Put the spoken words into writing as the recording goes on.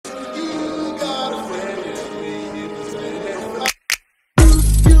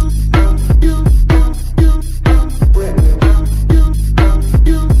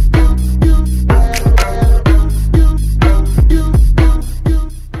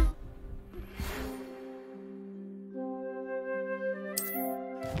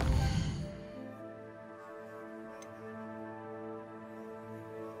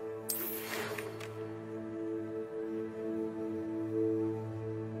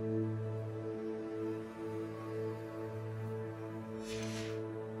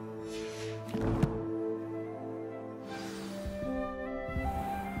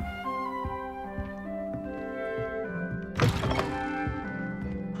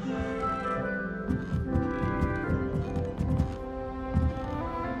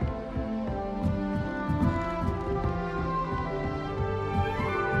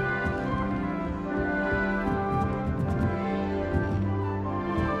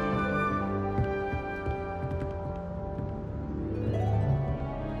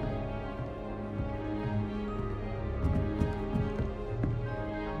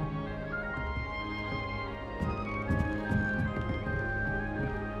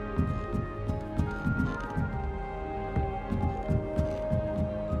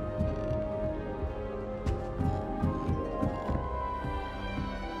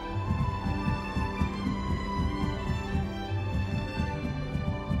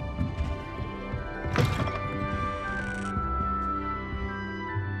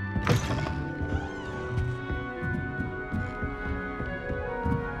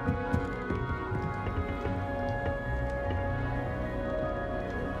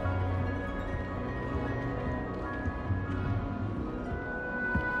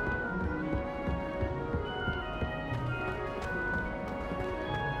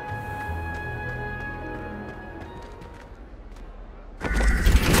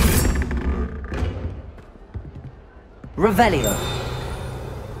Revelio.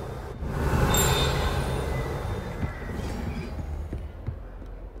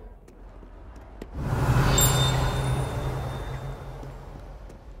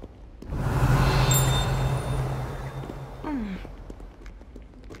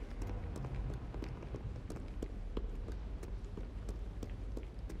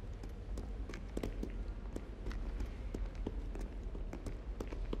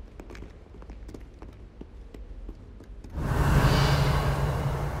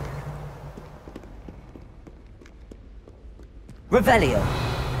 Revelio.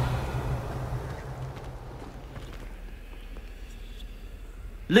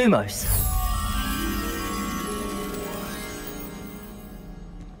 Lumos.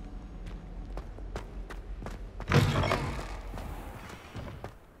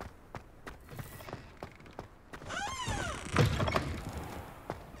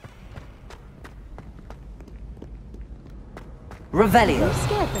 Revelio. I'm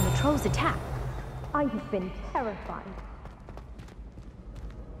scared when the trolls attack. I have been terrified.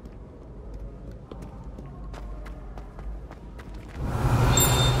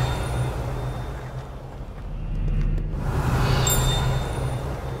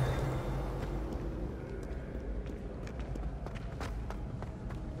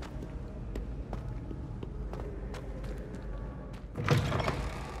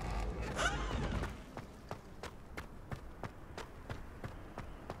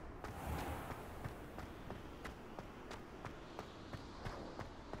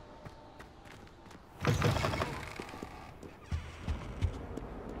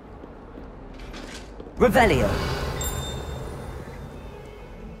 Revelio.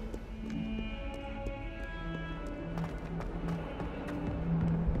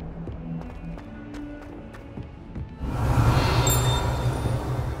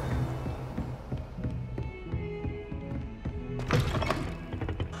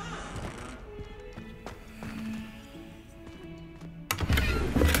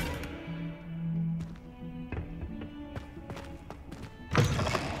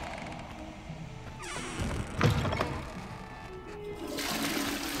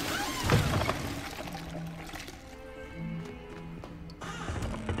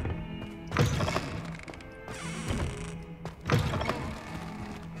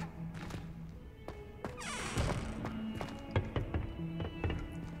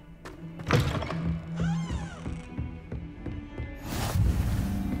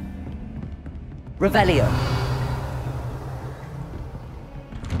 Revelio.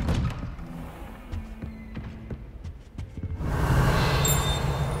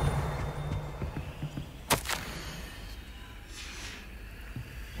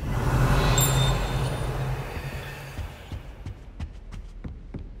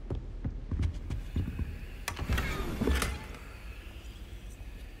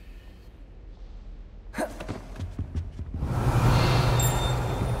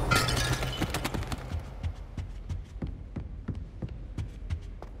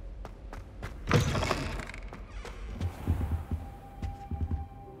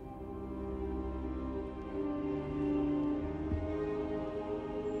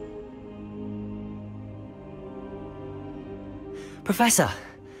 Professor,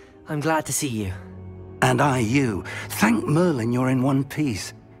 I'm glad to see you. And I you. Thank Merlin you're in one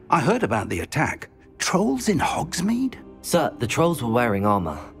piece. I heard about the attack. Trolls in Hogsmeade? Sir, the trolls were wearing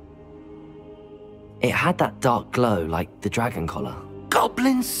armor. It had that dark glow like the dragon collar.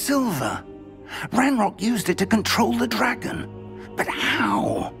 Goblin silver! Ranrock used it to control the dragon. But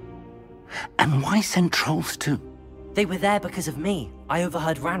how? And why send trolls too? They were there because of me. I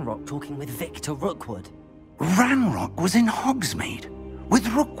overheard Ranrock talking with Victor Rookwood. Ranrock was in Hogsmeade? With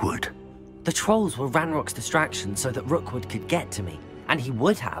Rookwood? The trolls were Ranrock's distraction so that Rookwood could get to me. And he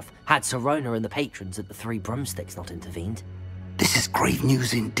would have, had Sirona and the patrons at the Three Broomsticks not intervened. This is grave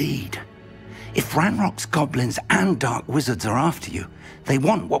news indeed. If Ranrock's goblins and dark wizards are after you, they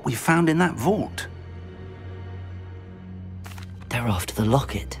want what we found in that vault. They're after the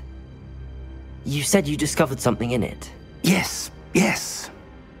locket. You said you discovered something in it. Yes.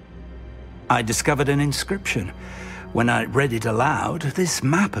 I discovered an inscription. When I read it aloud, this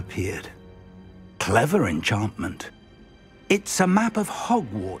map appeared. Clever enchantment. It's a map of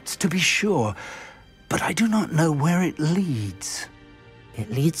Hogwarts, to be sure, but I do not know where it leads. It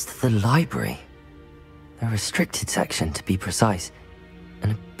leads to the library. A restricted section, to be precise,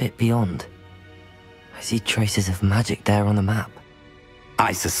 and a bit beyond. I see traces of magic there on the map.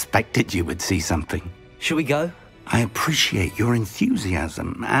 I suspected you would see something. Shall we go? I appreciate your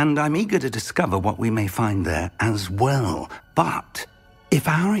enthusiasm, and I'm eager to discover what we may find there as well. But If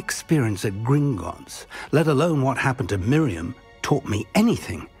our experience at Gringotts, let alone what happened to Miriam, taught me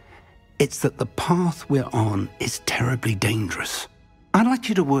anything, it's that the path we're on is terribly dangerous. I'd like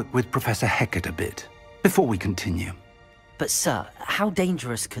you to work with Professor Hecat a bit, before we continue. But sir, how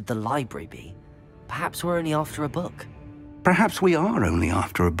dangerous could the library be? Perhaps we're only after a book. Perhaps we are only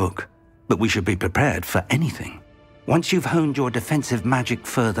after a book, but we should be prepared for anything. Once you've honed your defensive magic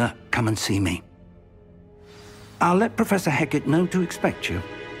further, come and see me. I'll let Professor Hecat know to expect you.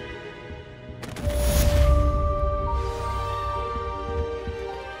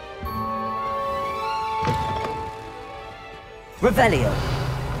 Revelio.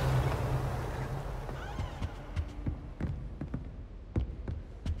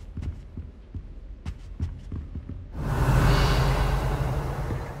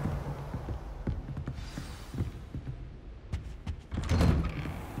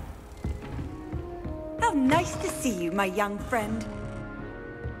 How nice to see you, my young friend.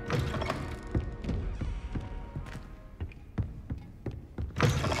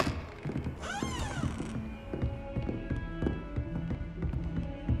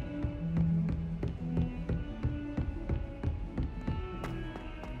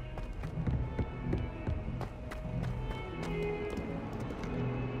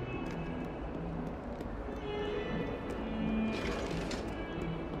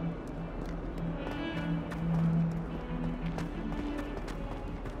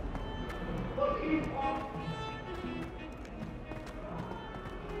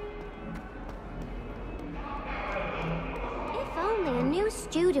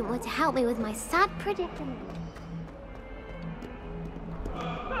 Student were to help me with my sad predicament.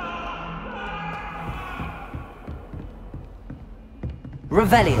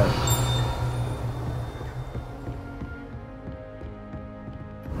 Revelio.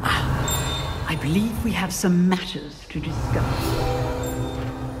 I believe we have some matters to discuss.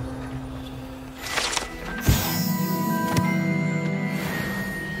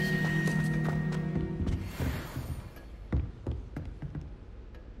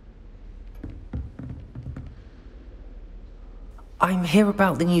 I'm here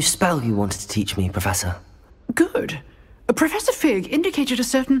about the new spell you wanted to teach me, Professor. Good. Professor Fig indicated a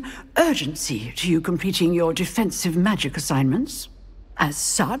certain urgency to you completing your defensive magic assignments. As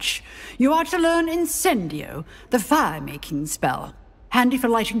such, you are to learn Incendio, the fire-making spell, handy for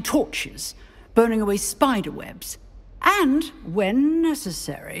lighting torches, burning away spider webs, and, when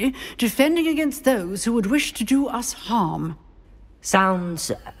necessary, defending against those who would wish to do us harm.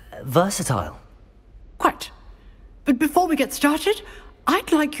 Sounds versatile. Quite. But before we get started,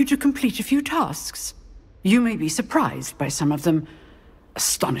 I'd like you to complete a few tasks. You may be surprised by some of them.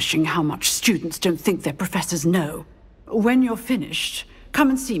 Astonishing how much students don't think their professors know. When you're finished,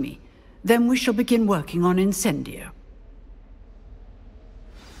 come and see me. Then we shall begin working on Incendio.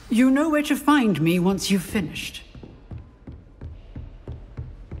 You know where to find me once you've finished.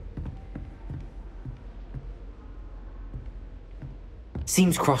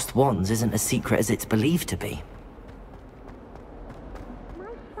 Seems crossed wands isn't as secret as it's believed to be.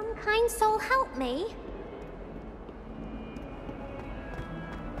 Kind soul, help me.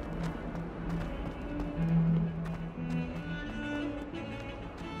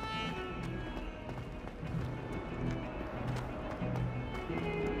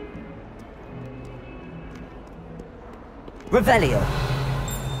 Revelio.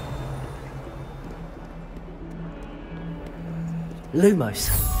 Lumos.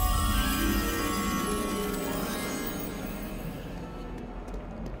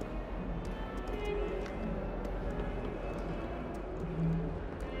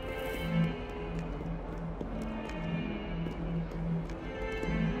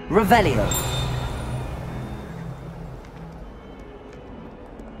 Revelio.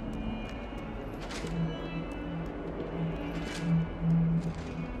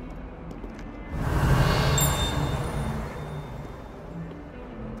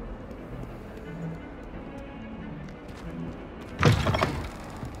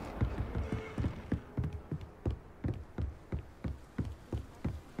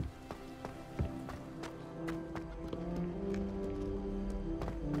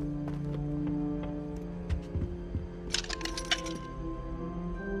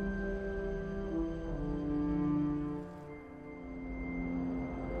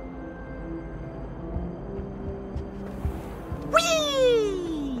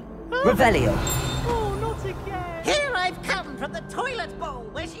 Revelio. Oh, not again! Here I've come from the toilet bowl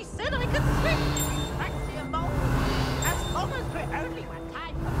where she said I could swim in this fancier mold. As long as we're only one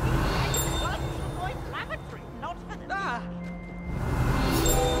time for me, I can fly to the boys' lavatory, not for the... Ah!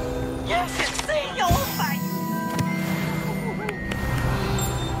 You should see your face!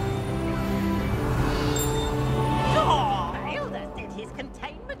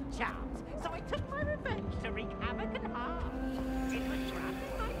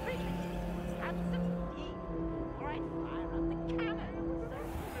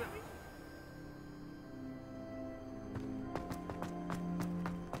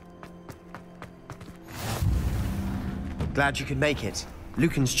 Glad you could make it.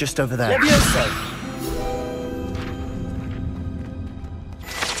 Lucan's just over there. Levioso!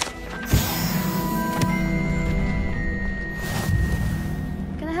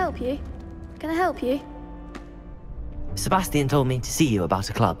 Can I help you? Can I help you? Sebastian told me to see you about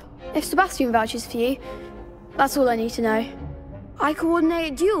a club. If Sebastian vouches for you, that's all I need to know. I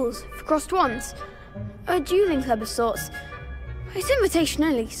coordinate duels for crossed wands. A dueling club of sorts. It's invitation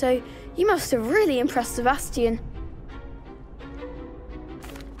only, so you must have really impressed Sebastian.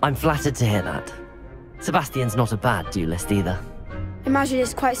 I'm flattered to hear that. Sebastian's not a bad duelist either. Imagine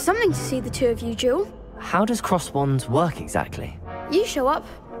it's quite something to see the two of you duel. How does cross wands work exactly? You show up,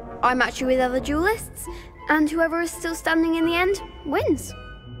 I match you with other duelists, and whoever is still standing in the end wins.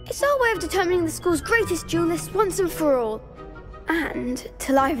 It's our way of determining the school's greatest duelist once and for all. And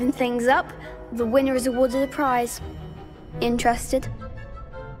to liven things up, the winner is awarded a prize. Interested?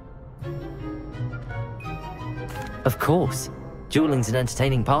 Of course. Dueling's an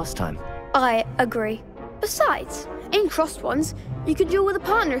entertaining pastime. I agree. Besides, in crossed ones, you can duel with a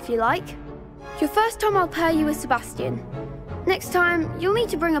partner if you like. Your first time I'll pair you with Sebastian. Next time, you'll need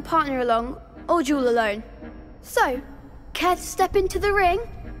to bring a partner along, or duel alone. So, care to step into the ring?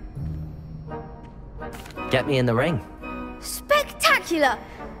 Get me in the ring. Spectacular!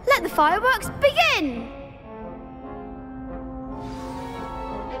 Let the fireworks begin!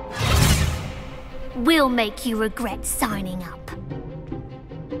 We'll make you regret signing up.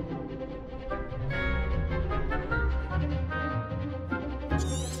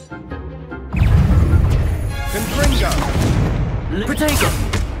 Protego!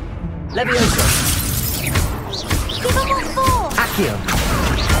 Levioso! Give them what for! Accio!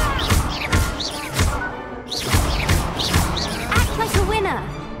 Act like a winner!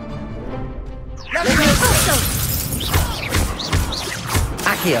 Levioso!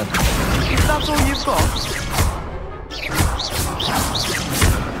 Accio! Is that all you've got?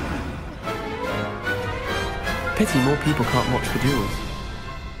 Pity more people can't watch the duels.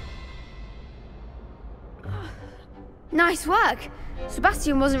 Nice work.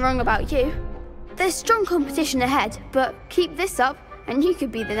 Sebastian wasn't wrong about you. There's strong competition ahead, but keep this up and you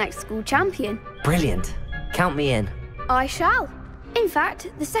could be the next school champion. Brilliant. Count me in. I shall. In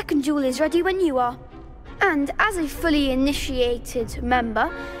fact, the second duel is ready when you are. And as a fully initiated member,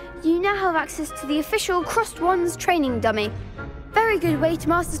 you now have access to the official Crossed Wands training dummy. Very good way to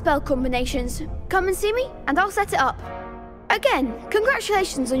master spell combinations. Come and see me and I'll set it up. Again,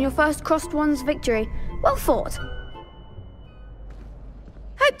 congratulations on your first Crossed Wands victory. Well fought.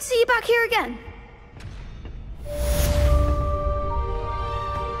 Hope to see you back here again.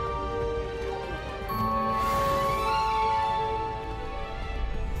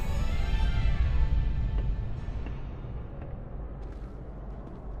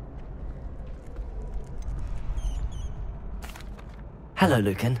 Hello,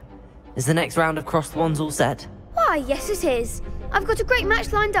 Lucan. Is the next round of crossed wands all set? Why, yes it is. I've got a great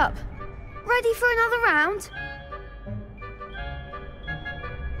match lined up. Ready for another round?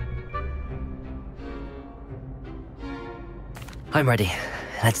 I'm ready.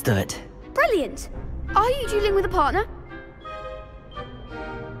 Let's do it. Brilliant. Are you dueling with a partner?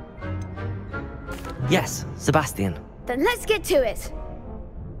 Yes, Sebastian. Then let's get to it.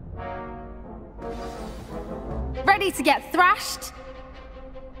 Ready to get thrashed?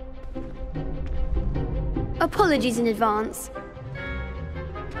 Apologies in advance.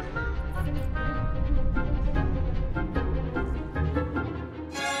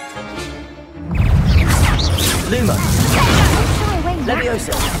 Luma! Shy away now.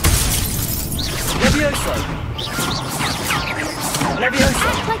 Levioso! Levioso! Levioso!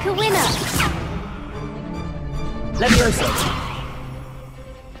 Act like a winner! Levioso!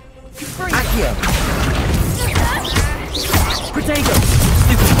 Accio! Protego!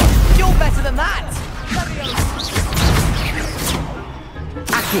 Stupid! You're better than that!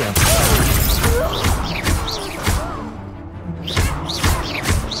 Accio!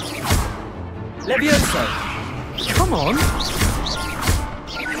 Levioso! Come on!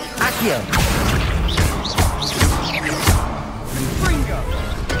 Accio!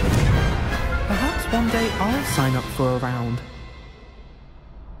 Perhaps one day I'll sign up for a round.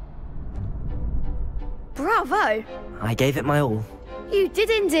 Bravo! I gave it my all. You did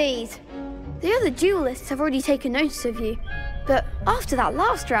indeed. The other duelists have already taken notice of you, but after that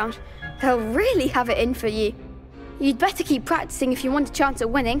last round, they'll really have it in for you. You'd better keep practicing if you want a chance at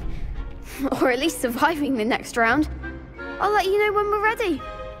winning, or at least surviving the next round. I'll let you know when we're ready.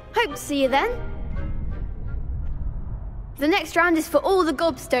 Hope to see you then. The next round is for all the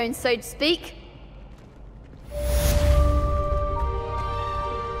gobstones, so to speak.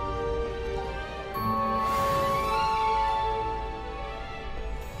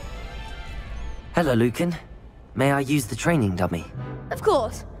 Hello, Lucan. May I use the training dummy? Of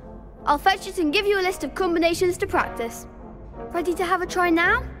course. I'll fetch it and give you a list of combinations to practice. Ready to have a try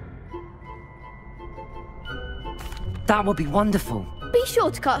now? That would be wonderful. Be sure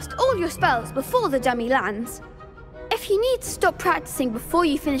to cast all your spells before the dummy lands. If you need to stop practicing before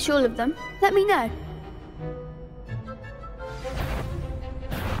you finish all of them, let me know.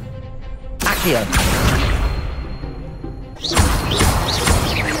 Accio.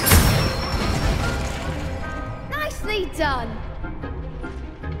 Nicely done.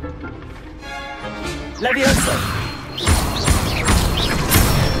 Levioso.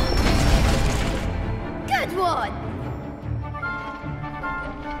 Good one.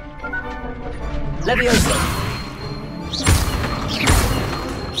 Levioso.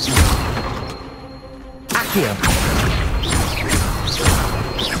 Accio.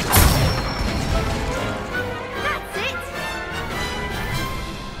 That's it.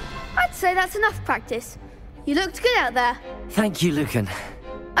 I'd say that's enough practice. You looked good out there. Thank you, Lucan.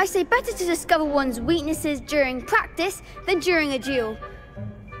 I say better to discover one's weaknesses during practice than during a duel.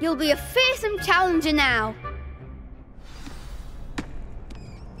 You'll be a fearsome challenger now.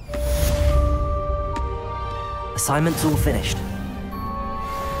 Assignment's all finished.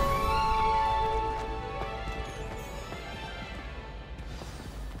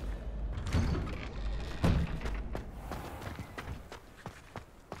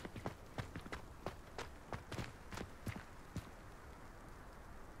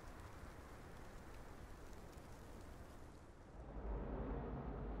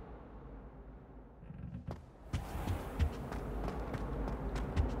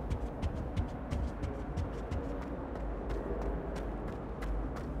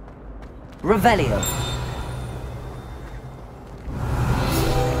 Revelio.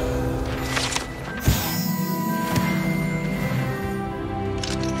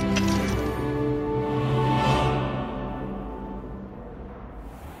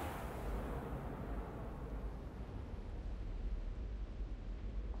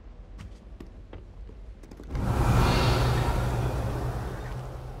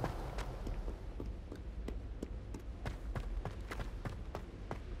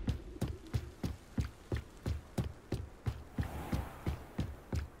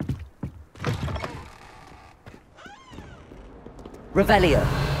 Revelio.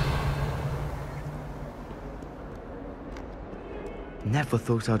 Never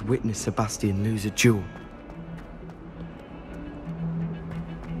thought I'd witness Sebastian lose a duel.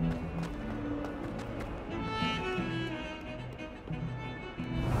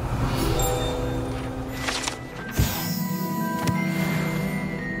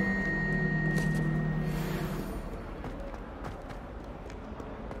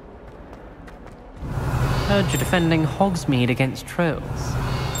 Heard you're defending Hogsmeade against trolls.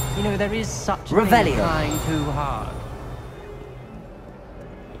 You know, there is such a thing as trying too hard.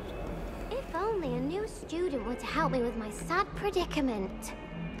 If only a new student were to help me with my sad predicament.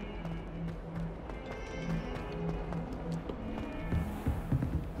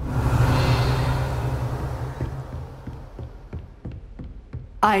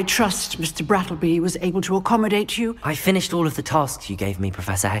 I trust Mr. Brattleby was able to accommodate you. I finished all of the tasks you gave me,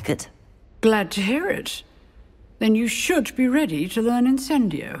 Professor Hecat. Glad to hear it. Then you should be ready to learn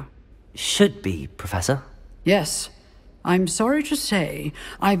Incendio. Should be, Professor. Yes. I'm sorry to say,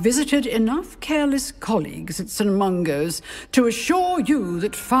 I visited enough careless colleagues at St. Mungo's to assure you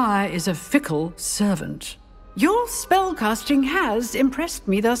that fire is a fickle servant. Your spellcasting has impressed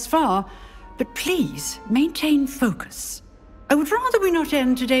me thus far, but please maintain focus. I would rather we not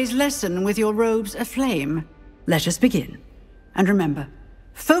end today's lesson with your robes aflame. Let us begin. And remember,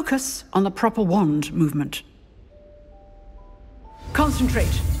 focus on the proper wand movement.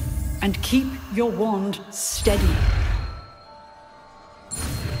 Concentrate, and keep your wand steady.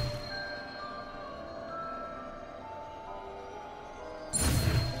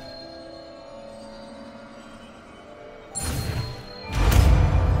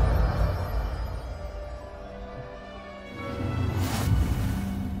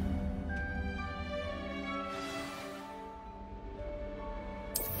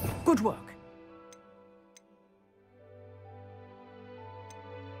 Good work.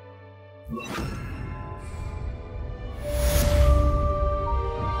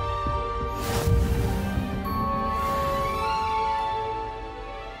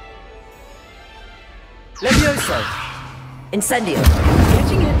 Levioso! Incendio!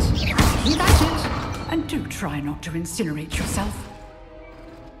 Getting it. Keep at it. And do try not to incinerate yourself.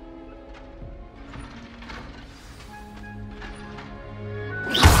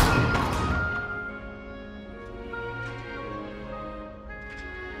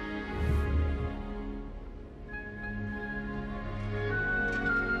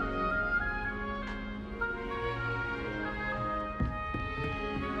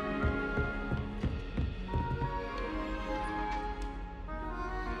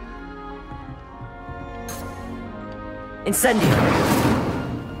 Incendio.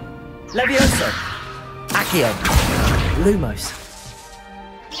 Levioso. Accio. Lumos.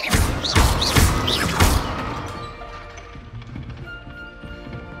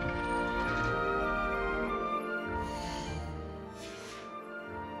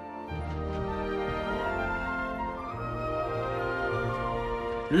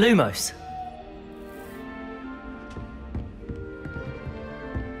 Lumos.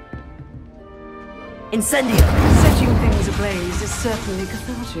 Incendio. Setting things ablaze is certainly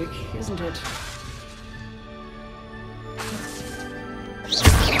cathartic, isn't it?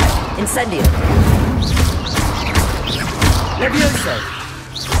 Incendio. Levioso.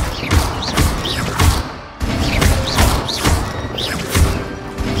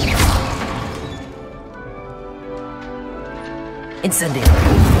 Incendio.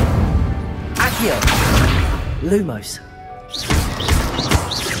 Accio. Lumos.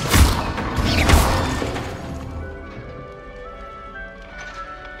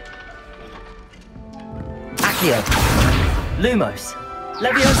 Accio. Lumos.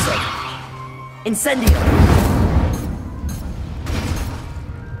 Levioso. Incendio.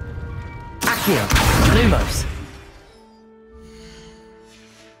 Accio. Lumos.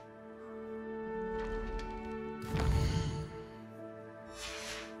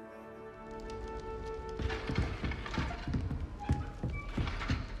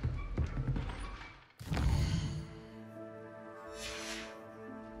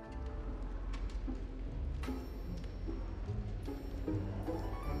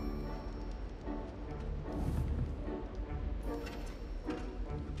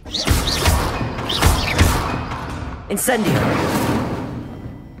 Incendio.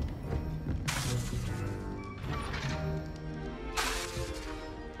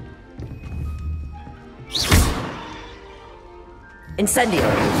 Incendio.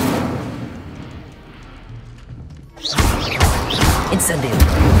 Incendio.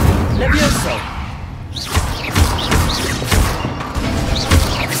 Levioso.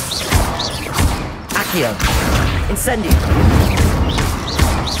 Accio. Incendio.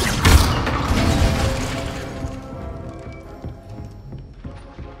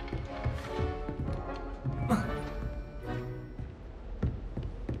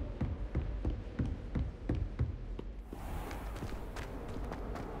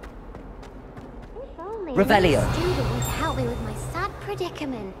 Revelio. A new student would help me with my sad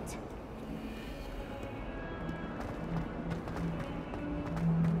predicament.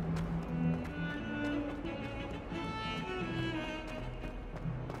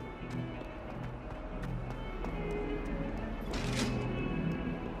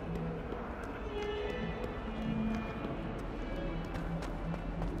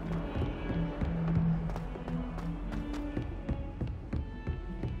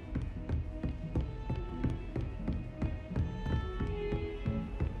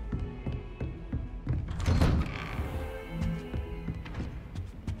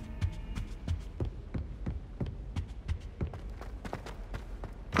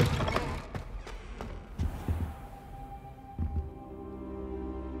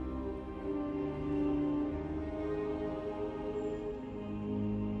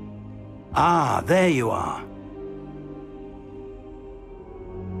 Ah, there you are.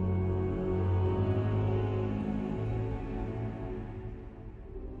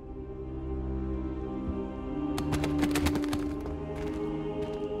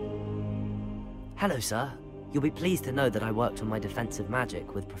 Hello, sir. You'll be pleased to know that I worked on my defensive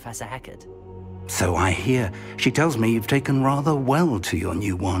magic with Professor Heckard. So I hear. She tells me you've taken rather well to your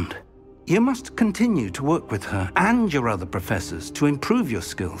new wand. You must continue to work with her and your other professors to improve your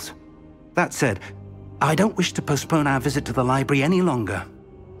skills. That said, I don't wish to postpone our visit to the library any longer.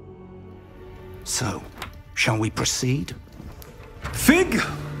 So, shall we proceed? Fig!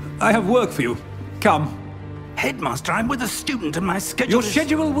 I have work for you. Come. Headmaster, I'm with a student and my schedule Your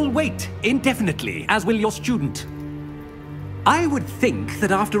schedule will wait indefinitely, as will your student. I would think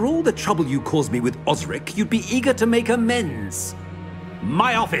that after all the trouble you caused me with Osric, you'd be eager to make amends.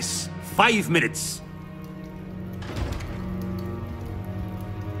 My office, 5 minutes.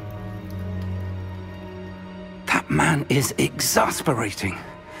 That man is exasperating.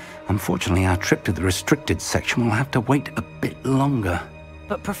 Unfortunately, our trip to the restricted section will have to wait a bit longer.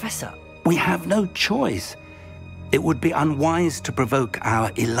 But Professor... We have no choice. It would be unwise to provoke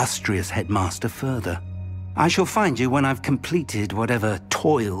our illustrious headmaster further. I shall find you when I've completed whatever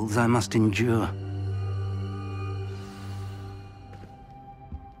toils I must endure.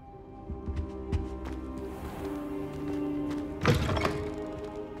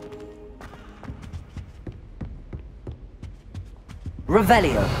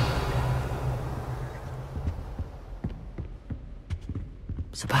 Revelio.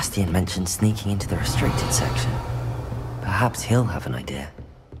 Sebastian mentioned sneaking into the restricted section. Perhaps he'll have an idea.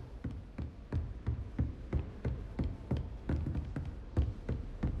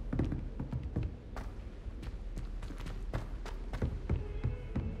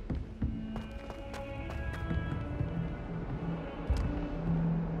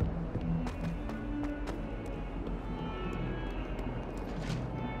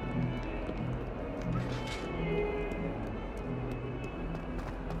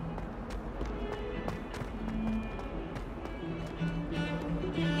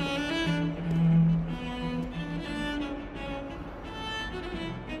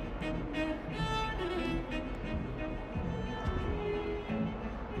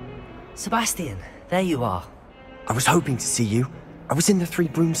 Sebastian, there you are. I was hoping to see you. I was in the Three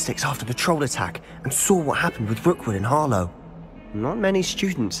Broomsticks after the troll attack and saw what happened with Rookwood and Harlow. Not many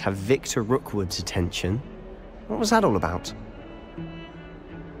students have Victor Rookwood's attention. What was that all about?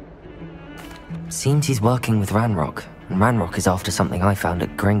 Seems he's working with Ranrock, and Ranrock is after something I found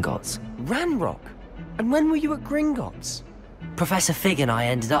at Gringotts. Ranrock? And when were you at Gringotts? Professor Fig and I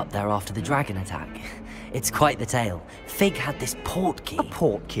ended up there after the dragon attack. It's quite the tale. Fig had this port key. A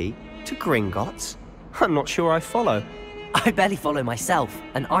port key? To Gringotts? I'm not sure I follow. I barely follow myself,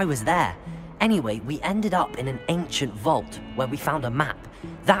 and I was there. Anyway, we ended up in an ancient vault where we found a map.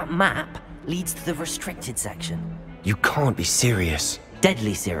 That map leads to the restricted section. You can't be serious.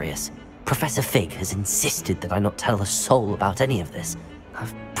 Deadly serious. Professor Fig has insisted that I not tell a soul about any of this.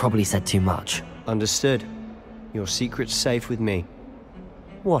 I've probably said too much. Understood. Your secret's safe with me.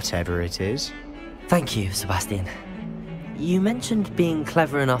 Whatever it is. Thank you, Sebastian. You mentioned being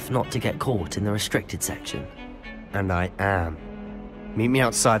clever enough not to get caught in the restricted section. And I am. Meet me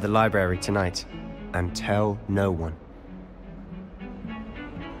outside the library tonight, and tell no one.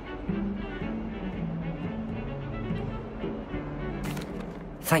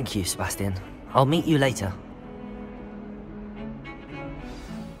 Thank you, Sebastian. I'll meet you later.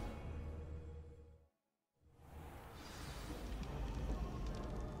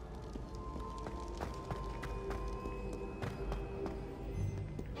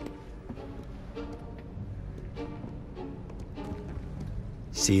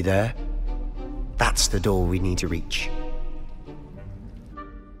 See there? That's the door we need to reach.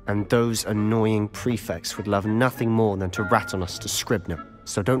 And those annoying prefects would love nothing more than to rat on us to Scribner,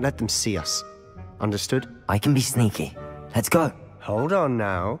 so don't let them see us. Understood? I can be sneaky. Let's go. Hold on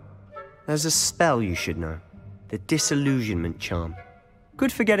now. There's a spell you should know. The Disillusionment Charm.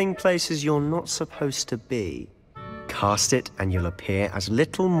 Good for getting places you're not supposed to be. Cast it and you'll appear as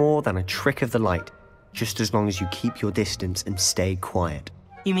little more than a trick of the light, just as long as you keep your distance and stay quiet.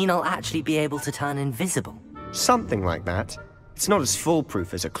 You mean I'll actually be able to turn invisible? Something like that. It's not as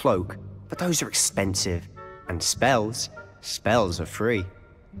foolproof as a cloak, but those are expensive. And spells are free.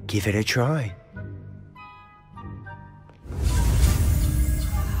 Give it a try.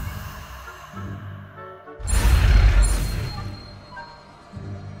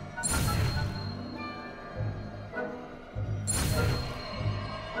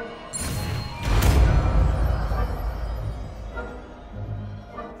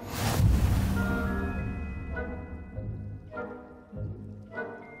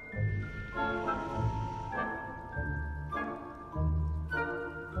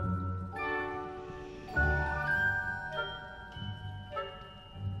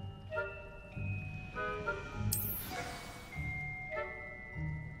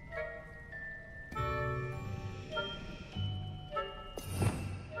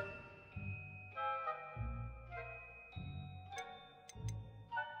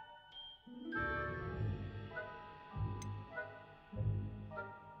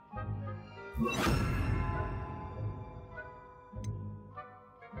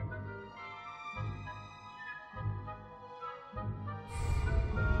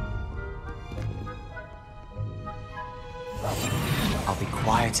 I'll be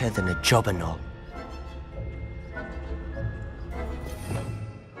quieter than a jobberknoll.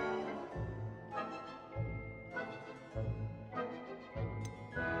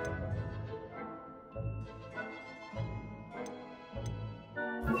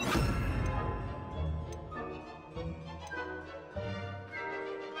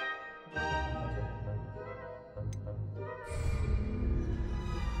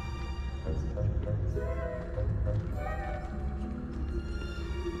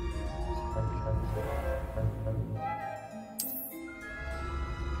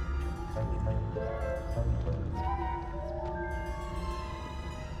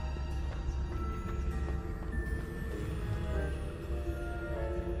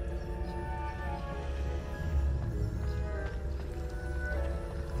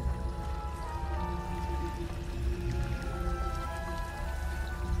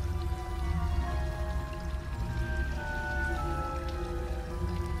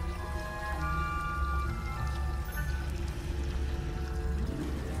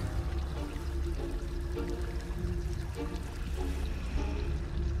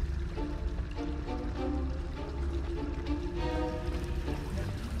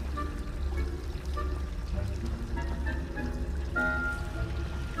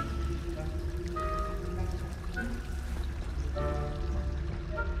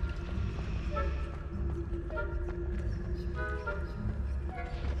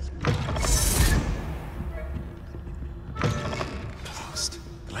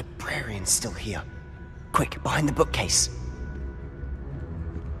 librarian's still here. Quick, behind the bookcase.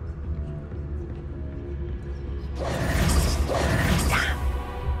 Damn.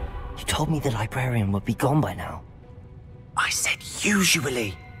 You told me the librarian would be gone by now. I said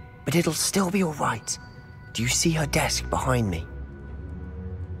usually, but it'll still be all right. Do you see her desk behind me?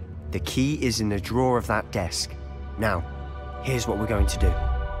 The key is in the drawer of that desk. Now, here's what we're going to do.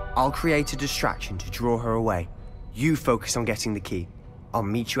 I'll create a distraction to draw her away. You focus on getting the key. I'll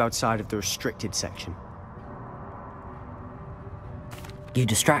meet you outside of the restricted section. You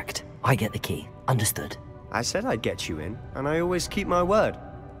distract, I get the key. Understood. I said I'd get you in, and I always keep my word.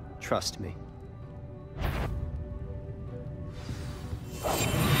 Trust me.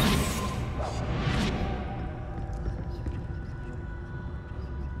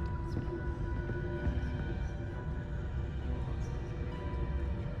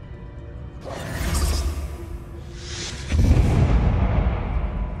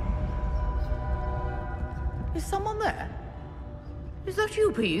 Is someone there? Is that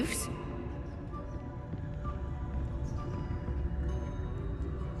you, Peeves?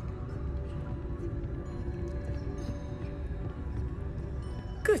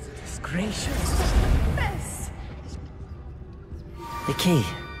 Goodness gracious, what a mess! The key.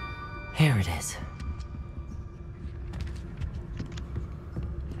 Here it is.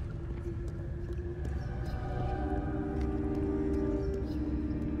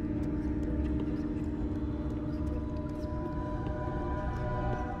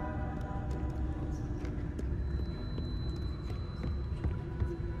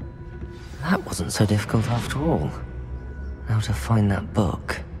 That wasn't so difficult after all. Now to find that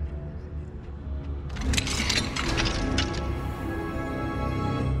book.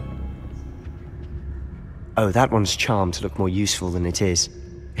 Oh, that one's charmed to look more useful than it is.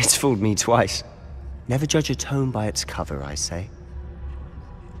 It's fooled me twice. Never judge a tome by its cover, I say.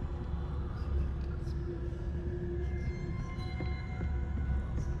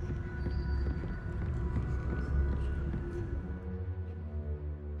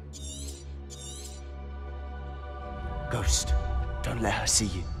 Ghost, don't let her see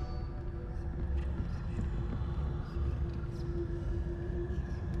you.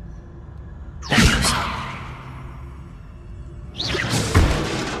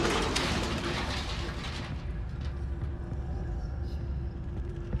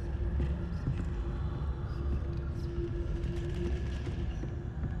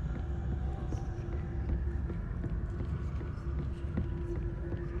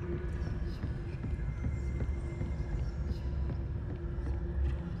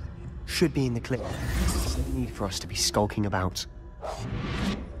 Should be in the clip. There's no need for us to be skulking about.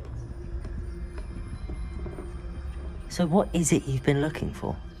 So what is it you've been looking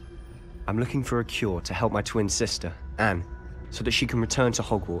for? I'm looking for a cure to help my twin sister, Anne, so that she can return to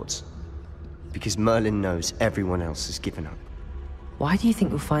Hogwarts. Because Merlin knows everyone else has given up. Why do you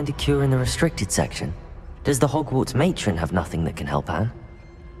think we'll find a cure in the restricted section? Does the Hogwarts matron have nothing that can help Anne?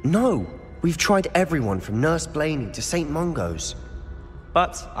 No! We've tried everyone from Nurse Blaney to St. Mungo's.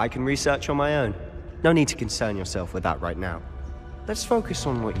 But I can research on my own. No need to concern yourself with that right now. Let's focus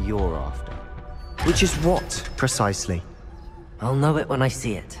on what you're after. Which is what, precisely? I'll know it when I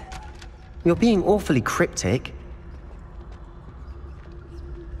see it. You're being awfully cryptic.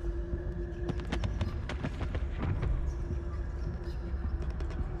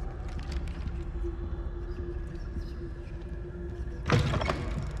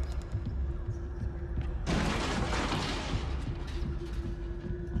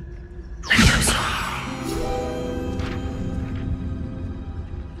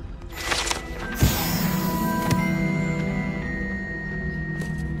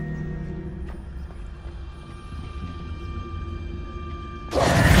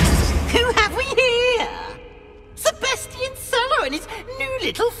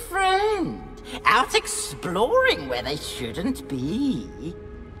 Little friend, out exploring where they shouldn't be.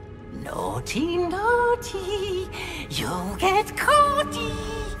 Naughty, naughty, you'll get caughty.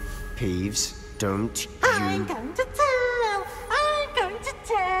 Peeves, don't you... I'm going to tell, I'm going to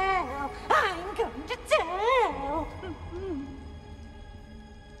tell, I'm going to tell.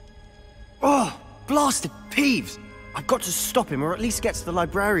 Oh, blasted Peeves! I've got to stop him, or at least get to the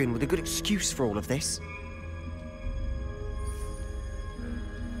librarian with a good excuse for all of this.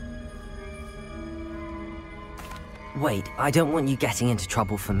 Wait, I don't want you getting into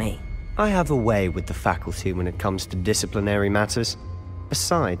trouble for me. I have a way with the faculty when it comes to disciplinary matters.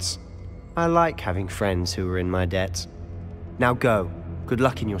 Besides, I like having friends who are in my debt. Now go. Good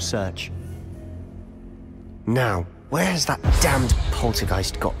luck in your search. Now, where's that damned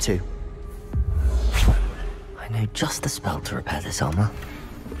poltergeist got to? I know just the spell to repair this armor.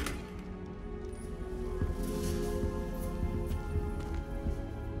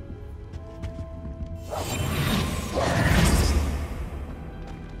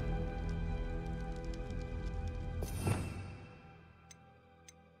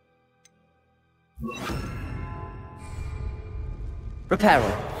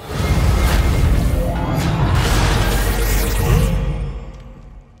 Reparo.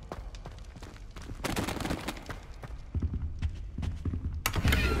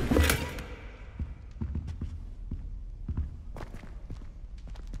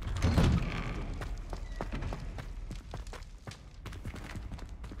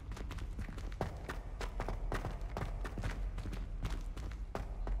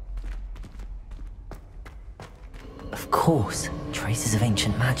 Of course, traces of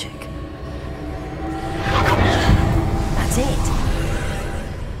ancient magic. That's it!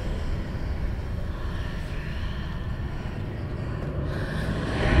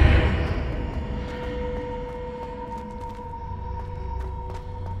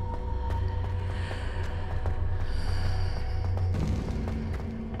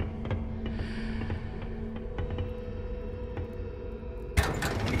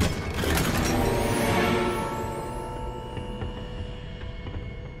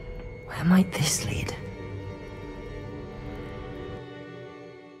 Where might this lead?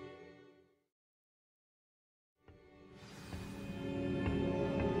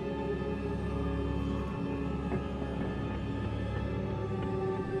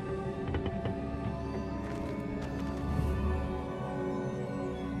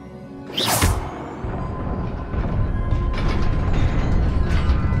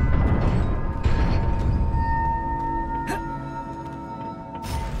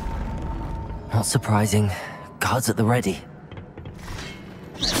 Not surprising. Guards at the ready.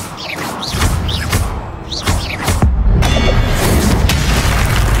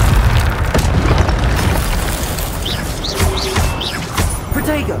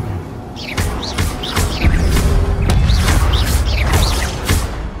 Protego!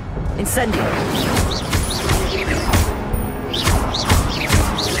 Incendio!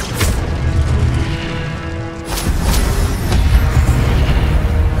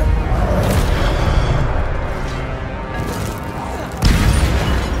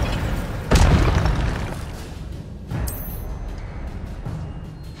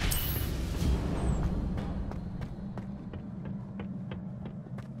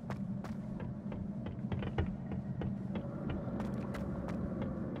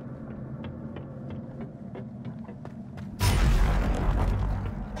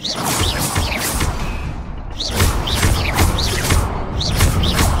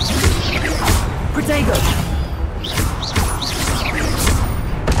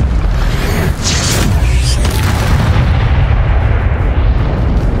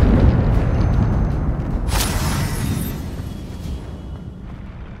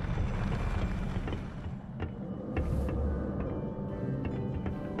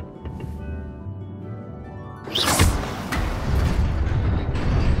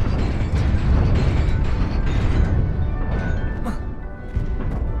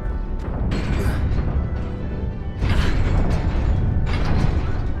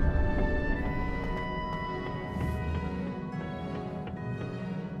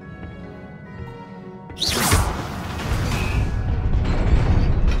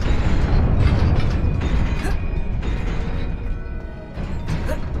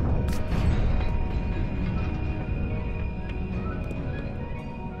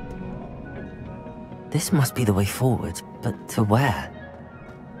 This must be the way forward, but to where?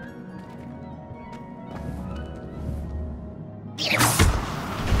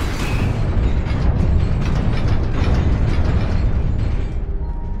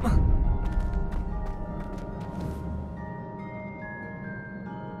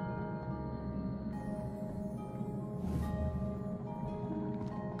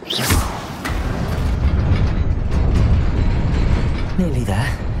 Nearly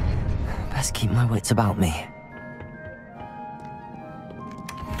there. Best keep my wits about me.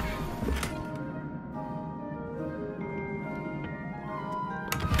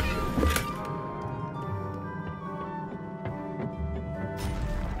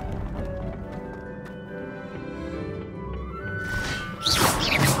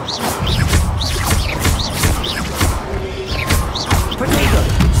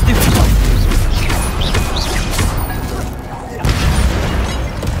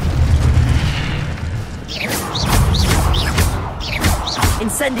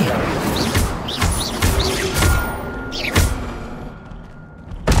 Incendio!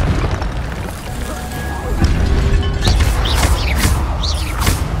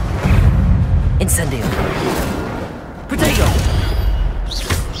 Incendio! Protego!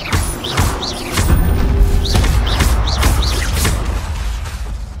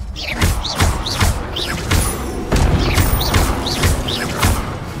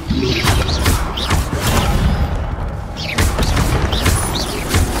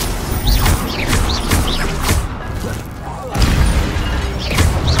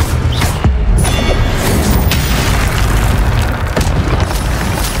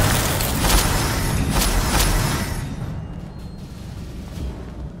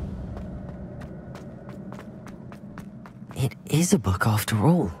 is a book after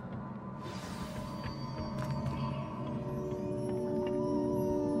all.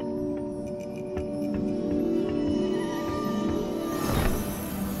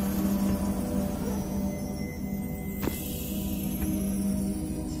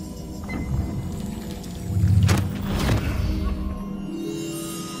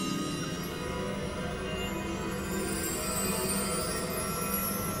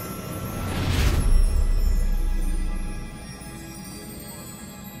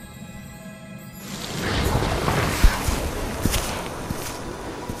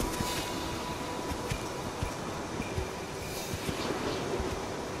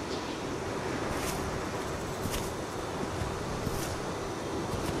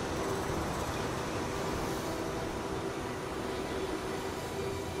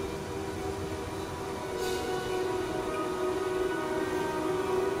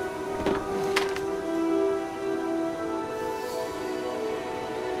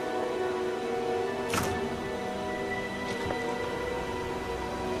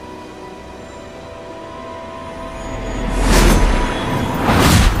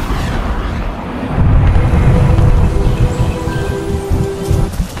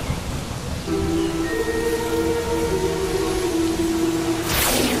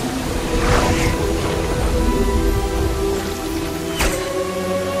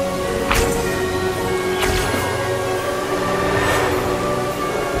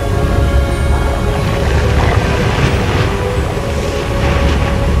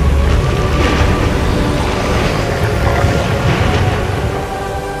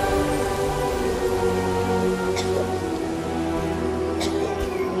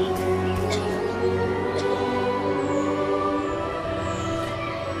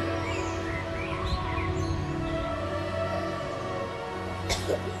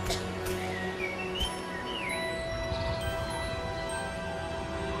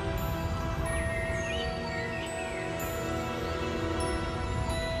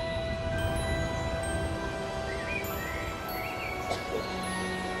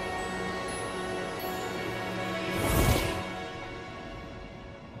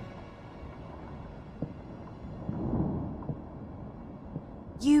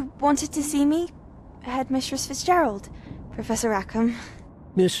 You wanted to see me? Headmistress Fitzgerald, Professor Rackham.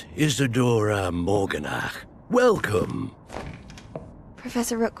 Miss Isadora Morganach, welcome.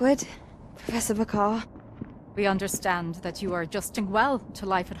 Professor Rookwood, Professor Bakar. We understand that you are adjusting well to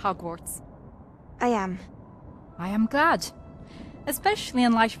life at Hogwarts. I am. I am glad. Especially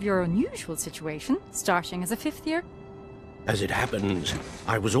in light of your unusual situation, starting as a 5th year. As it happens,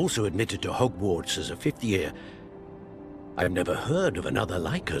 I was also admitted to Hogwarts as a 5th year. I've never heard of another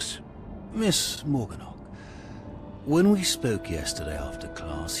like us. Miss Morganach, when we spoke yesterday after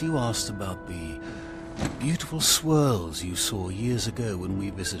class, you asked about the beautiful swirls you saw years ago when we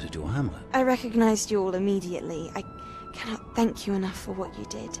visited your hamlet. I recognized you all immediately. I cannot thank you enough for what you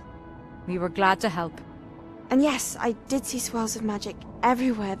did. We were glad to help. And yes, I did see swirls of magic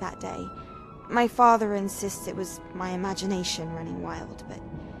everywhere that day. My father insists it was my imagination running wild, but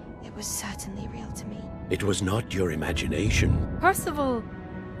it was certainly real to me. It was not your imagination. Percival,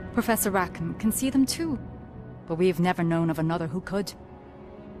 Professor Rackham can see them too, but we've never known of another who could.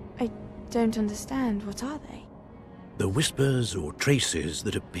 I don't understand. What are they? The whispers or traces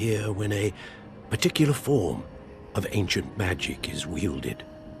that appear when a particular form of ancient magic is wielded.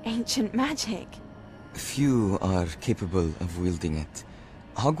 Ancient magic? Few are capable of wielding it.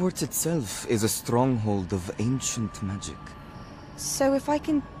 Hogwarts itself is a stronghold of ancient magic. So if I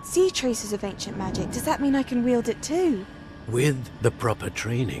can see traces of ancient magic, does that mean I can wield it too? With the proper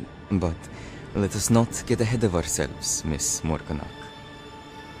training. But let us not get ahead of ourselves, Miss Morganach.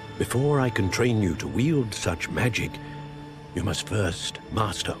 Before I can train you to wield such magic, you must first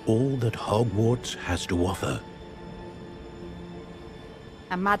master all that Hogwarts has to offer.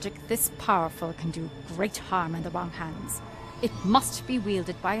 A magic this powerful can do great harm in the wrong hands. It must be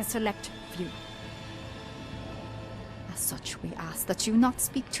wielded by a select few. As such, we ask that you not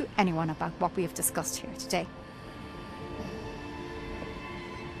speak to anyone about what we have discussed here today.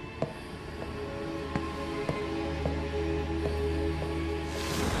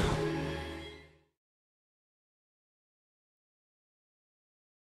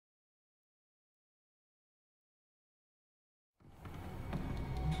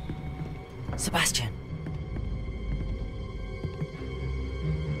 Sebastian.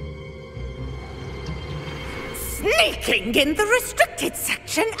 Sneaking in the restricted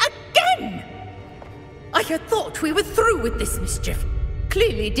section again! I had thought we were through with this mischief.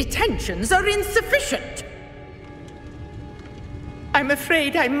 Clearly detentions are insufficient. I'm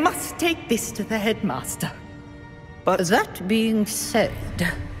afraid I must take this to the headmaster. But that being said,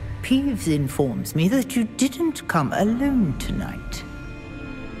 Peeves informs me that you didn't come alone tonight.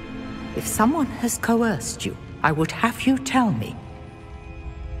 If someone has coerced you, I would have you tell me.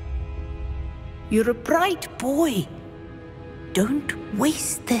 You're a bright boy. Don't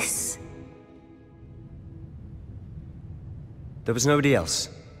waste this. there was nobody else.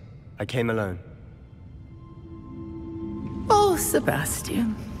 I came alone. Oh,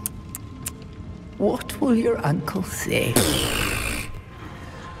 Sebastian. What will your uncle say?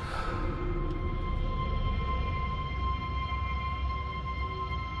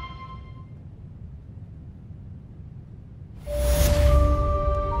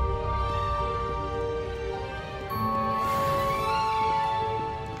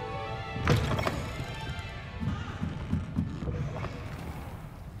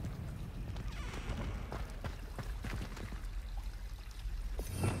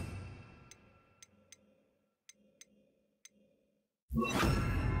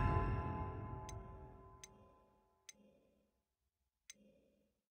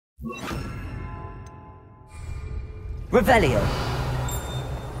 Revelio.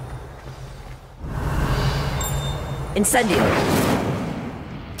 Incendio.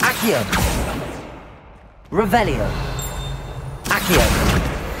 Accio. Revelio.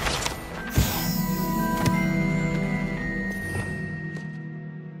 Accio.